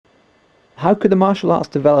How could the martial arts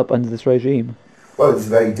develop under this regime? Well, it was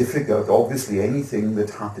very difficult. Obviously, anything that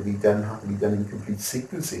had to be done in complete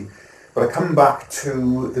secrecy. But I come back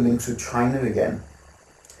to the links with China again.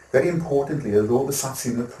 Very importantly, although the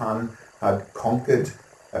Satsuma clan had conquered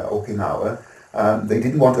Okinawa, they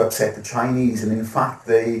didn't want to upset the Chinese, and in fact,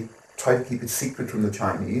 they tried to keep it secret from the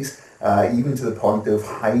Chinese, even to the point of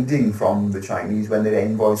hiding from the Chinese when their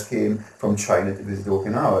envoys came from China to visit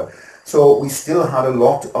Okinawa. So we still had a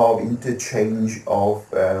lot of interchange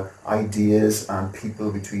of ideas and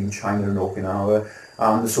people between China and Okinawa,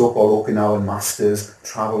 and the so-called Okinawan masters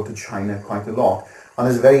travelled to China quite a lot. And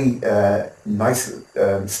there's a very nice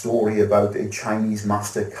story about a Chinese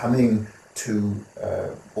master coming to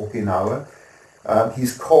Okinawa.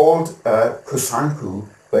 He's called Kusanku,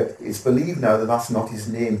 but it's believed now that that's not his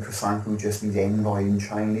name. Kusanku just means envoy in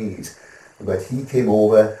Chinese. But he came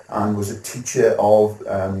over and was a teacher of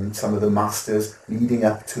some of the masters leading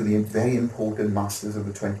up to the very important masters of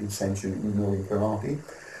the 20th century who know in karate.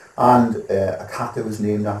 And a kata was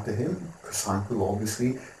named after him, Kusanku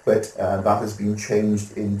obviously, but that has been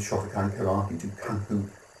changed in Shotokan Karate to Kanku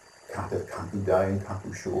kata, Kanku Dai and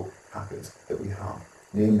Kanku Sho katas that we have,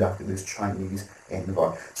 named after this Chinese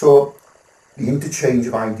envoy. So the interchange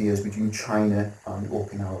of ideas between China and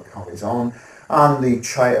Okinawa carries on, and the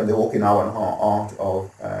Okinawan art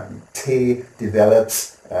of Te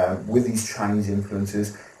develops with these Chinese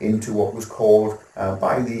influences into what was called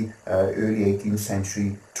by the early 18th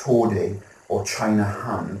century Tode, or China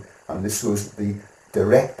Han, and this was the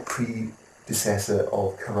direct predecessor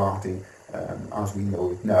of karate as we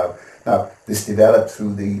know it now. Now, this developed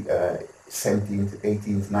through the 17th,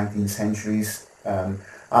 18th, 19th centuries,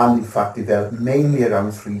 and in fact developed mainly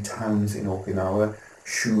around three towns in Okinawa: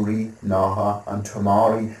 Shuri, Naha and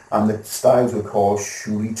Tomari, and the styles were called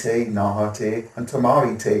Shuri-te, Naha-te and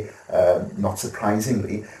Tomari-te. Not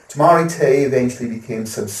surprisingly, Tomari-te eventually became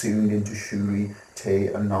subsumed into Shuri-te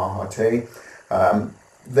and Naha-te.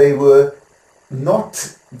 They were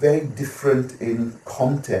not very different in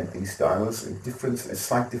content, these styles,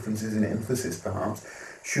 slight differences in emphasis perhaps.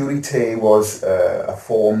 Shuri-te was a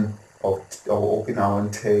form of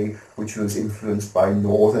Okinawan te which was influenced by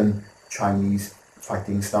northern Chinese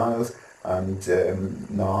fighting styles, and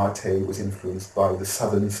Naha-te was influenced by the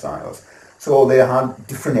southern styles. So they had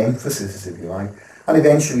different emphases, if you like, and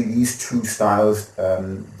eventually these two styles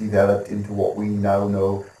developed into what we now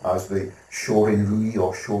know as the Shorin-rui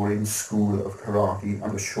or Shorin school of karate,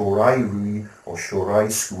 and the Shorai-rui or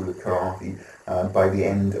Shorai school of karate by the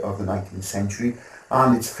end of the 19th century.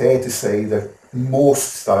 And it's fair to say that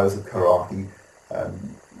most styles of karate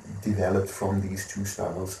developed from these two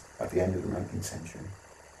styles at the end of the 19th century.